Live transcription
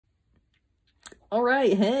All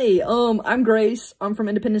right, hey, I'm Grace. I'm from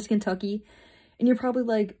Independence, Kentucky. And you're probably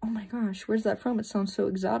like, oh my gosh, where's that from? It sounds so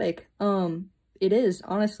exotic. It is,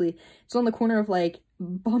 honestly. It's on the corner of like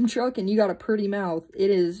Bum Truck and You Got a Pretty Mouth. It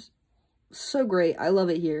is so great. I love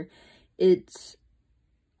it here. It's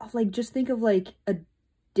like, just think of like a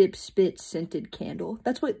dip spit scented candle.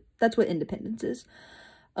 That's what Independence is.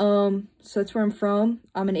 So that's where I'm from.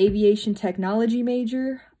 I'm an aviation technology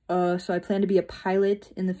major. So I plan to be a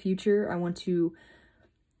pilot in the future. I want to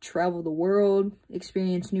travel the world,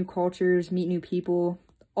 experience new cultures, meet new people,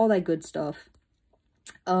 all that good stuff.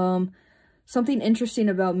 Something interesting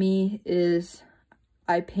about me is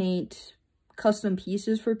I paint custom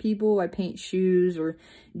pieces for people. I paint shoes or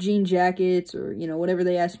jean jackets or, you know, whatever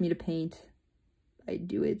they ask me to paint, I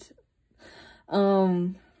do it.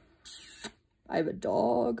 I have a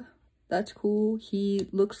dog. That's cool. He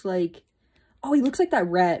looks like, oh, he looks like that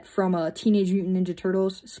rat from Teenage Mutant Ninja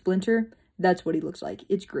Turtles, Splinter. That's what he looks like.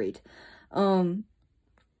 It's great. What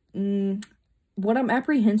I'm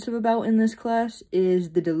apprehensive about in this class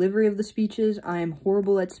is the delivery of the speeches. I am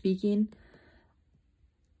horrible at speaking.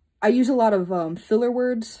 I use a lot of filler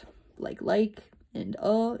words like and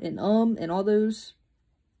and all those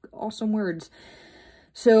awesome words.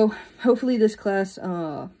 So hopefully this class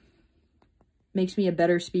makes me a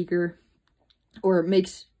better speaker, or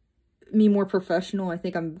makes me more professional. I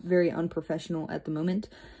think I'm very unprofessional at the moment.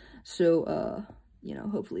 So, you know,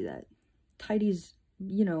 hopefully that tidies,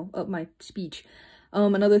 you know, up my speech.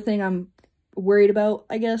 Another thing I'm worried about,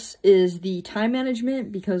 I guess, is the time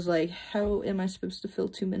management, because, like, how am I supposed to fill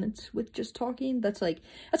 2 minutes with just talking? That's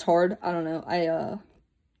hard. I don't know. I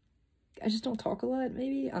just don't talk a lot,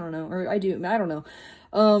 maybe? I don't know. Or I do. I don't know.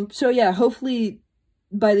 So yeah, hopefully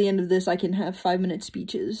by the end of this, I can have 5-minute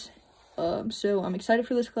speeches. So I'm excited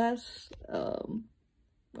for this class.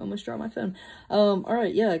 Almost dropped my phone. All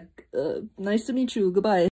right, yeah. Nice to meet you. Goodbye.